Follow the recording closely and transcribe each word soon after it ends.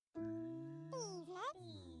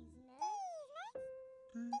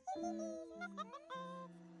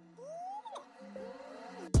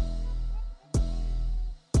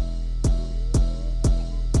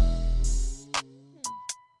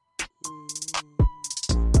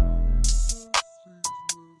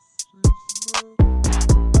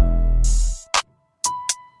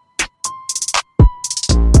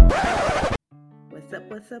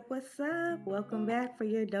What's up? What's up? Welcome back for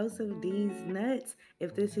your dose of these nuts.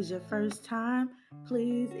 If this is your first time,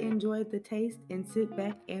 please enjoy the taste and sit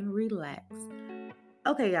back and relax.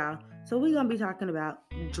 Okay, y'all. So we're going to be talking about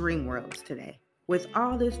dream worlds today. With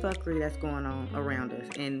all this fuckery that's going on around us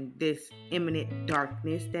and this imminent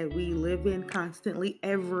darkness that we live in constantly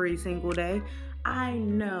every single day, I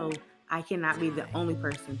know I cannot be the only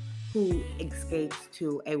person who escapes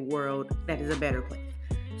to a world that is a better place.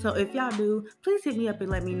 So if y'all do, please hit me up and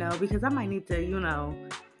let me know, because I might need to,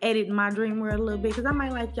 edit my dream world a little bit, because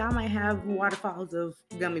y'all might have waterfalls of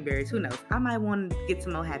gummy berries. Who knows? I might want to get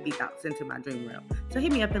some more happy thoughts into my dream world. So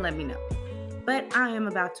hit me up and let me know. But I am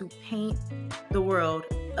about to paint the world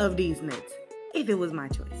of these nuts, if it was my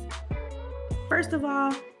choice. First of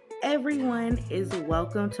all, everyone is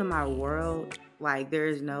welcome to my world. Like, there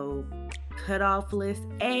is no cutoff list,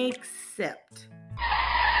 except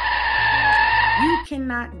you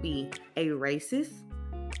cannot be a racist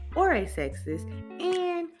or a sexist,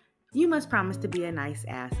 and you must promise to be a nice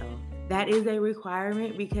asshole. That is a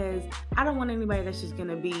requirement, because I don't want anybody that's just going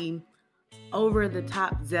to be over the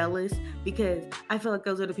top zealous, because I feel like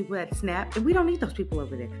those are the people that snap, and we don't need those people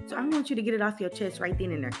over there. So I want you to get it off your chest right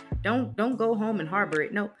then and there. Don't go home and harbor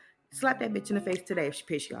it. Nope. Slap that bitch in the face today if she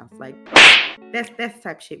piss you off. Like, that's the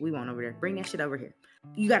type of shit we want over there. Bring that shit over here.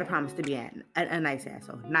 You got to promise to be a nice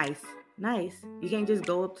asshole. Nice. You can't just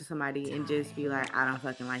go up to somebody and just be like, I don't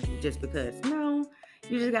fucking like you just because. No,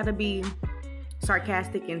 you just got to be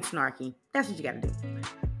sarcastic and snarky. That's what you got to do.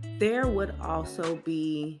 There would also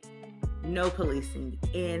be no policing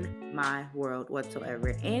in my world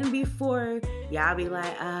whatsoever. And before y'all be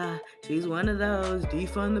like, she's one of those,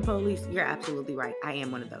 defund the police. You're absolutely right. I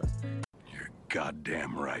am one of those. You're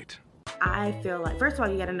goddamn right. I feel like, first of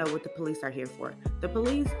all, you got to know what the police are here for. The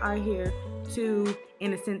police are here to,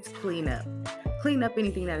 in a sense, clean up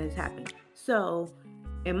anything that has happened. So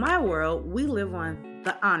in my world, we live on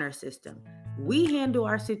the honor system. We handle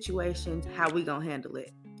our situations how we gonna handle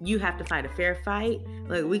it. You have to fight a fair fight.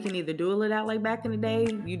 Like, we can either duel it out like back in the day,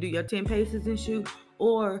 you do your 10 paces and shoot,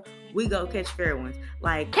 or we go catch fair ones.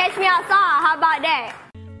 Like, catch me outside, how about that?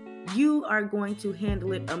 You are going to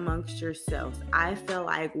handle it amongst yourselves. I feel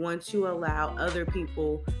like once you allow other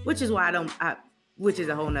people, which is why which is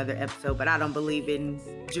a whole nother episode, but I don't believe in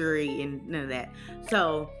jury and none of that.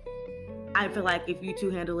 So I feel like if you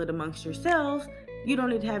two handle it amongst yourselves, you don't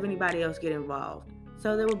need to have anybody else get involved.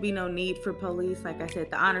 So there would be no need for police. Like I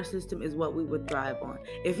said, the honor system is what we would thrive on.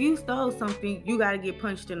 If you stole something, you got to get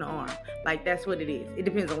punched in the arm. Like, that's what it is. It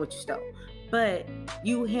depends on what you stole. But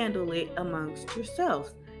you handle it amongst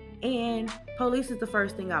yourselves. And police is the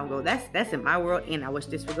first thing I'll go. That's in my world, and I wish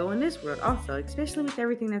this would go in this world also, especially with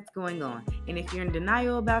everything that's going on. And if you're in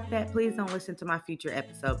denial about that, please don't listen to my future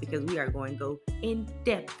episode, because we are going to go in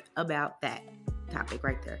depth about that topic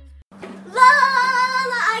right there. La,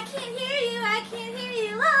 I can't hear you,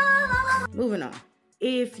 la. Moving on.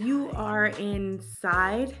 If you are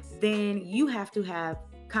inside, then you have to have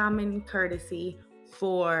common courtesy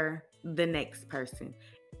for the next person.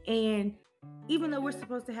 And even though we're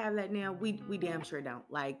supposed to have that now, we damn sure don't.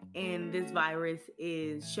 Like, and this virus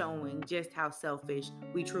is showing just how selfish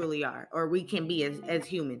we truly are, or we can be as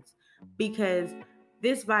humans, because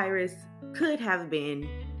this virus could have been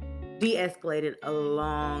de-escalated a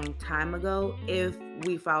long time ago if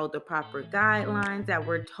we followed the proper guidelines that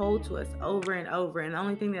were told to us over and over. And the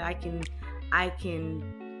only thing that I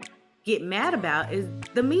can get mad about is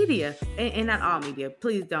the media, and not all media.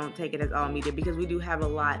 Please don't take it as all media, because we do have a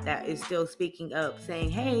lot that is still speaking up, saying,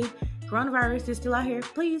 hey, coronavirus is still out here.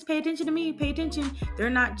 Please pay attention to me. Pay attention. They're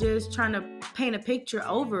not just trying to paint a picture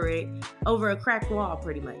over a cracked wall,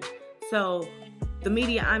 pretty much. So the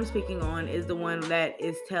media I'm speaking on is the one that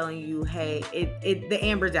is telling you, hey, the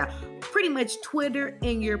amber's out. Pretty much Twitter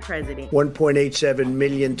and your president. 1.87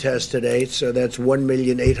 million tests today, so that's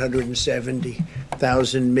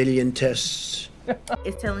 1,870,000 tests.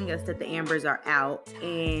 It's telling us that the ambers are out,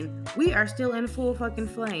 and we are still in full fucking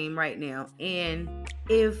flame right now. And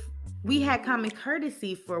if we had common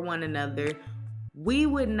courtesy for one another, we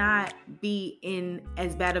would not be in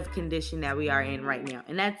as bad of condition that we are in right now.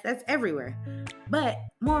 And that's everywhere, but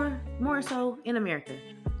more so in America.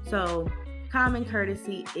 So common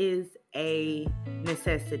courtesy is a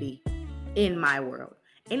necessity in my world.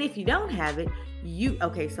 And if you don't have it,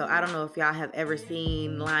 so I don't know if y'all have ever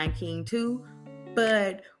seen Lion King 2,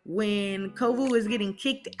 but when Kovu is getting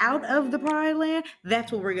kicked out of the Pride Land,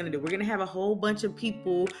 that's what we're going to do. We're going to have a whole bunch of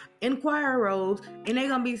people in choir robes, and they're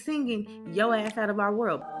going to be singing "Yo ass out of our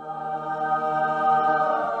world."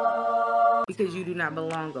 Because you do not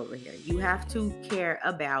belong over here. You have to care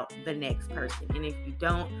about the next person. And if you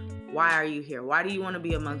don't, Why are you here? Why do you want to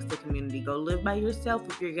be amongst the community? Go live by yourself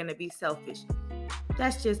if you're going to be selfish.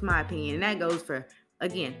 That's just my opinion. And that goes for,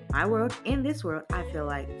 again, my world and this world, I feel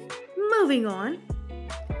like. Moving on,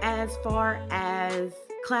 as far as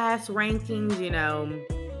class rankings,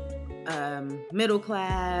 middle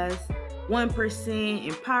class, 1%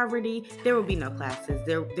 in poverty, there will be no classes.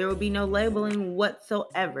 There will be no labeling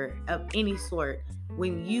whatsoever of any sort.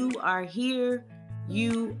 When you are here,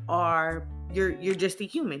 you're just a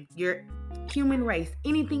human. You're human race.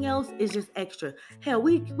 Anything else is just extra. Hell,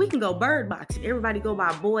 we can go bird boxing. Everybody go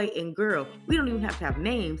by boy and girl. We don't even have to have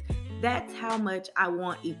names. That's how much I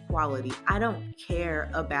want equality. I don't care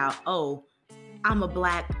about, I'm a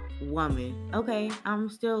black woman. Okay, I'm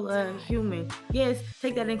still a human. Yes,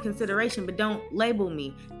 take that in consideration, but don't label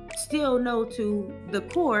me. Still know to the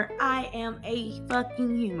core, I am a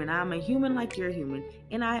fucking human. I'm a human like you're a human,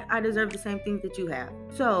 and I deserve the same things that you have.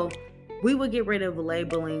 So we would get rid of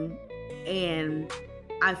labeling, and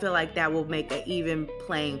I feel like that will make an even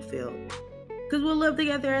playing field, because we'll live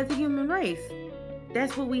together as a human race.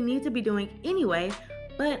 That's what we need to be doing anyway.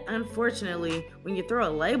 But unfortunately, when you throw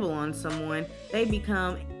a label on someone, they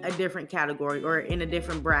become a different category or in a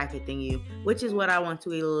different bracket than you, which is what I want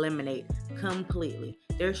to eliminate completely.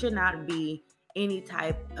 There should not be any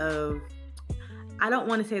type of, I don't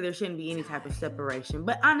want to say there shouldn't be any type of separation,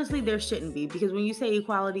 but honestly, there shouldn't be, because when you say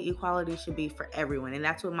equality, equality should be for everyone. And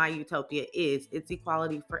that's what my utopia is. It's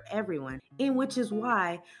equality for everyone. And which is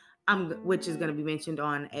why which is going to be mentioned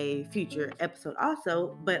on a future episode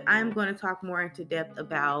also, but I'm going to talk more into depth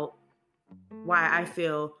about why I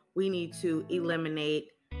feel we need to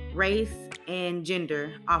eliminate race and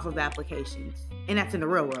gender off of applications. And that's in the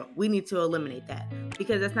real world. We need to eliminate that,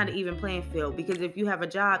 because that's not an even playing field. Because if you have a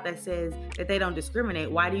job that says that they don't discriminate,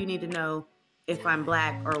 why do you need to know if I'm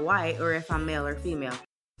black or white or if I'm male or female?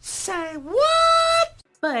 Say what?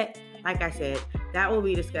 But like I said, that will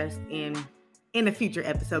be discussed in a future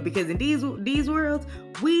episode, because in these worlds,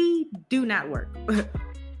 we do not work.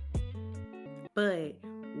 But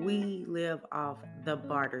we live off the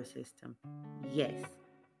barter system. Yes,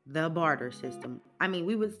 the barter system. I mean,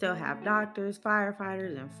 we would still have doctors,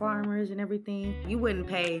 firefighters, and farmers and everything. You wouldn't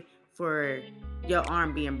pay for your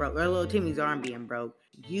arm being broke, or little Timmy's arm being broke.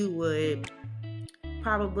 You would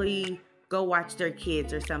probably go watch their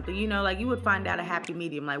kids or something. You would find out a happy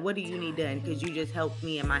medium. Like, what do you need done? Because you just helped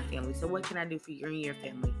me and my family. So what can I do for you and your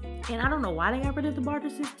family? And I don't know why they got rid of the barter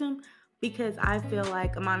system, because I feel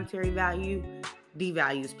like a monetary value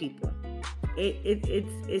devalues people.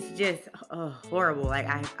 It's just horrible. Like,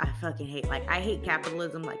 I fucking hate, I hate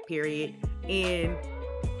capitalism, period. And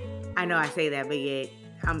I know I say that, but yet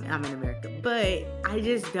I'm in America. But I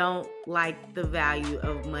just don't like the value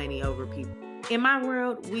of money over people. In my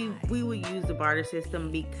world, we would use the barter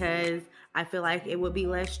system, because I feel like it would be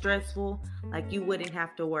less stressful. Like, you wouldn't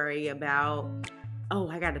have to worry about,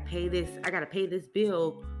 I gotta pay this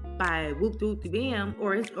bill by whoop-de-whoop-de-bam,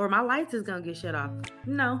 or my lights is gonna get shut off.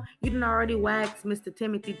 No, you done already waxed Mr.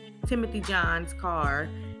 Timothy John's car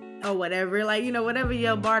or whatever. Whatever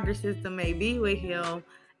your barter system may be with him,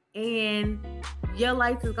 and your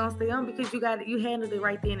lights is gonna stay on because you handled it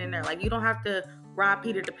right then and there. You don't have to rob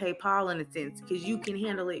Peter to pay Paul, in a sense, because you can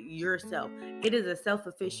handle it yourself. It is a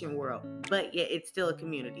self-efficient world, but yet it's still a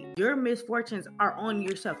community. Your misfortunes are on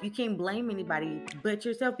yourself. You can't blame anybody but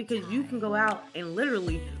yourself, because you can go out and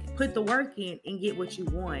literally put the work in and get what you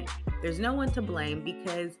want. There's no one to blame,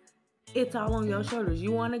 because it's all on your shoulders.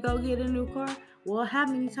 You want to go get a new car? Well, how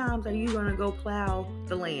many times are you going to go plow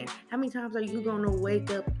the land? How many times are you going to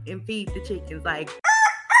wake up and feed the chickens?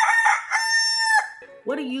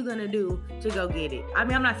 What are you going to do to go get it? I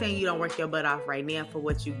mean, I'm not saying you don't work your butt off right now for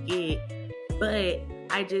what you get, but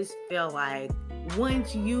I just feel like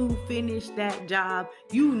once you finish that job,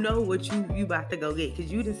 you know what you about to go get,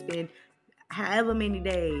 because you done spend however many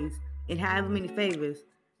days and however many favors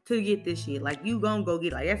to get this shit. You gonna go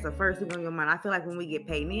get that's the first thing on your mind. I feel like when we get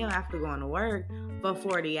paid now after going to work for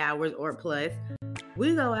 40 hours or plus,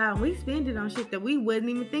 we go out and we spend it on shit that we wasn't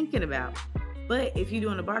even thinking about. But if you're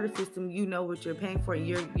doing a barter system, you know what you're paying for.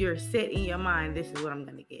 You're set in your mind, this is what I'm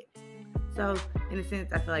gonna get. So in a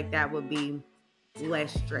sense, I feel like that would be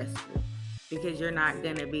less stressful, because you're not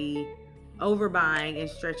gonna be overbuying and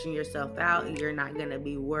stretching yourself out, and you're not gonna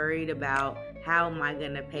be worried about, how am I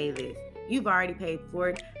gonna pay this? You've already paid for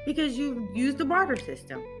it because you used the barter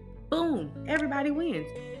system. Boom, everybody wins.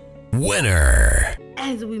 Winner.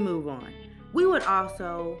 As we move on,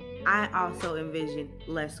 I also envision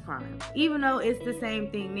less crime. Even though it's the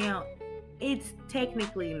same thing now, it's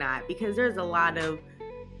technically not, because there's a lot of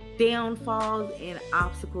downfalls and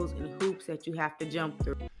obstacles and hoops that you have to jump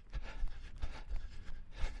through.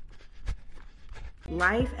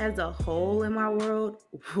 Life as a whole in my world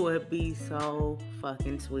would be so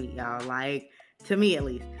fucking sweet, y'all. Like, to me at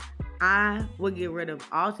least. I would get rid of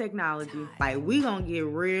all technology. Like, we gonna get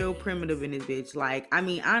real primitive in this bitch. Like, I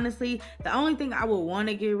mean, honestly, the only thing I would want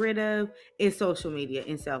to get rid of is social media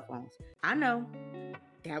and cell phones. I know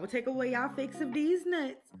that would take away y'all fix of these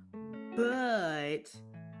nuts, but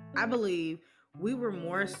I believe we were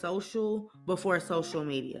more social before social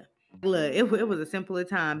media. Look, it was a simpler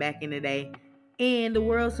time back in the day. And the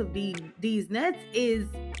world of these nuts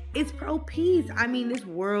it's pro peace. I mean, this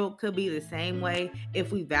world could be the same way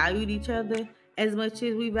if we valued each other as much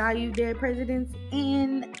as we valued their presidents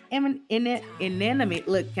and inanimate.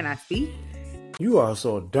 Look, can I speak? You are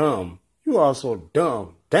so dumb. You are so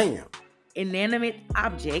dumb. Damn. Inanimate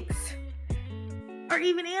objects or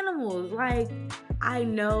even animals. Like, I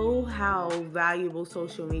know how valuable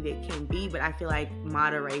social media can be, but I feel like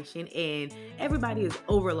moderation, and everybody is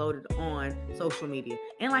overloaded on social media.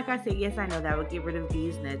 And like I said, yes, I know that would get rid of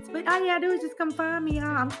these nuts, but all you gotta do is just come find me,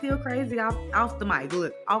 y'all. I'm still crazy off the mic.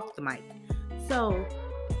 Look, off the mic. So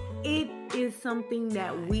it is something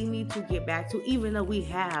that we need to get back to, even though we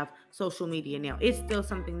have social media now. It's still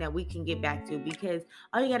something that we can get back to, because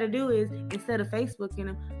all you gotta do is, instead of Facebooking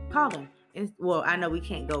them, call them. Well, I know we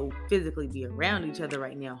can't go physically be around each other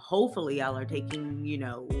right now. Hopefully y'all are taking,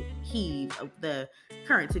 heed of the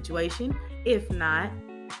current situation. If not,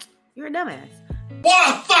 you're a dumbass.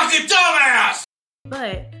 What a fucking dumbass!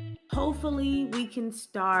 But hopefully we can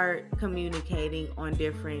start communicating on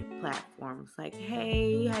different platforms. Like,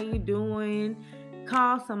 hey, how you doing?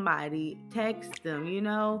 Call somebody, text them,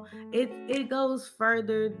 It goes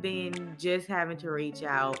further than just having to reach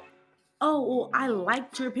out. Oh, well, I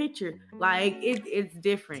liked your picture. Like, it's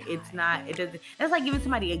different. That's like giving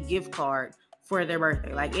somebody a gift card for their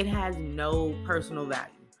birthday. Like, it has no personal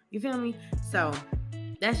value. You feel me? So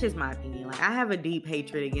that's just my opinion. Like, I have a deep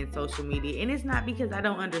hatred against social media, and it's not because I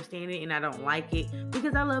don't understand it and I don't like it,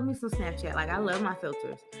 because I love me some Snapchat. Like, I love my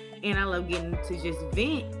filters, and I love getting to just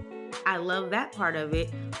vent. I love that part of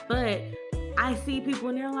it, but I see people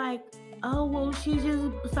and they're like, oh, well, she's just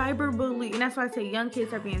cyberbullied. And that's why I say young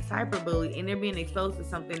kids are being cyberbullied, and they're being exposed to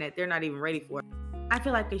something that they're not even ready for. I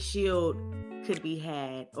feel like a shield could be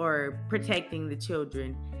had, or protecting the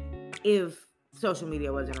children, if social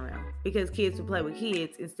media wasn't around. Because kids would play with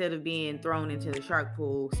kids instead of being thrown into the shark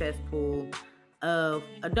pool, cesspool of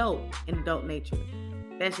adult nature.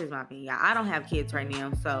 That's just my opinion. I don't have kids right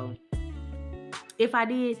now, so if I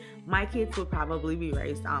did, my kids would probably be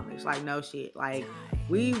raised Amish. Like, no shit. Like,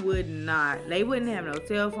 they wouldn't have no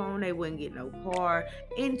cell phone, they wouldn't get no car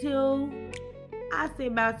until I say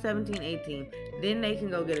about 17, 18. Then they can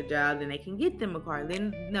go get a job, then they can get them a car.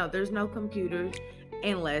 Then, no, there's no computers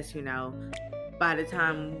unless, by the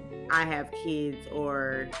time I have kids,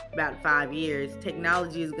 or about 5 years,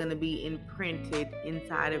 technology is going to be imprinted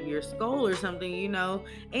inside of your skull or something,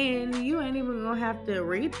 and you ain't even going to have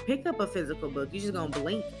to pick up a physical book. You're just going to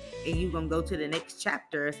blink and you're going to go to the next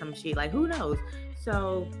chapter or some shit. Like, who knows?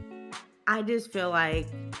 So I just feel like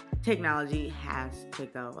technology has to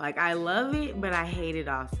go. Like, I love it, but I hate it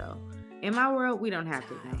also. In my world, we don't have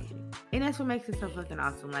technology. And that's what makes it so fucking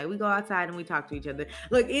awesome. Like, we go outside and we talk to each other.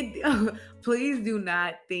 Look, please do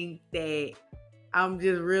not think that I'm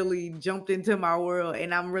just really jumped into my world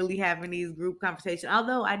and I'm really having these group conversations.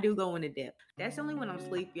 Although I do go into depth. That's only when I'm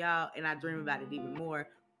asleep, y'all, and I dream about it even more.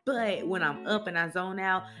 But when I'm up and I zone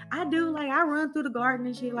out, I run through the garden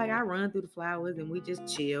and shit. Like, I run through the flowers and we just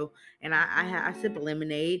chill. And I sip a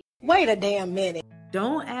lemonade. Wait a damn minute.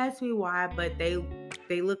 Don't ask me why, but they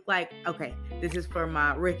look like, okay, this is for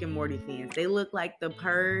my Rick and Morty fans. They look like the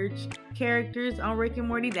Purge characters on Rick and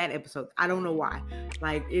Morty, that episode. I don't know why.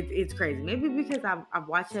 Like, it's crazy. Maybe because I've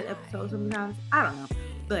watched that episode sometimes. I don't know.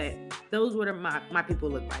 But those what my people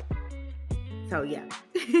look like. So, yeah.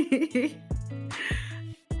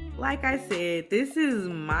 Like I said, this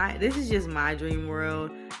is just my dream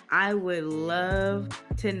world. I would love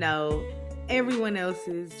to know everyone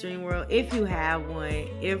else's dream world, if you have one.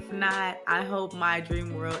 If not, I hope my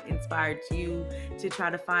dream world inspired you to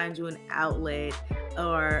try to find you an outlet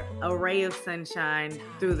or a ray of sunshine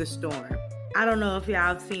through the storm. I don't know if y'all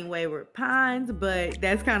have seen Wayward Pines, but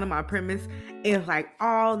that's kind of my premise. If like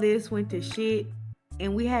all this went to shit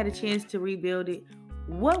and we had a chance to rebuild it,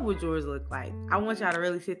 what would yours look like? I want y'all to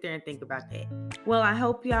really sit there and think about that. Well, I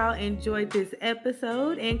hope y'all enjoyed this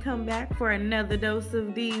episode and come back for another dose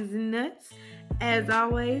of these nuts. As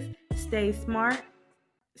always, stay smart,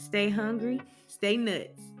 stay hungry, stay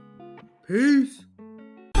nuts. Peace.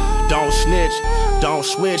 don't snitch, don't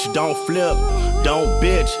switch, don't flip, don't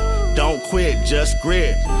bitch, don't quit, just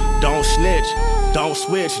grit. Don't snitch, don't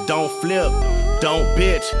switch, don't flip, don't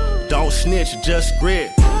bitch, don't snitch, just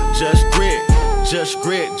grit, just grit, just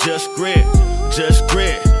grit, just grit, just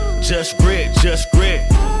grit, just grit, just grit,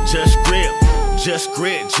 just grit, just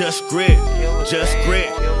grit, just grit, just grit,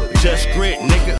 just grit, nigga.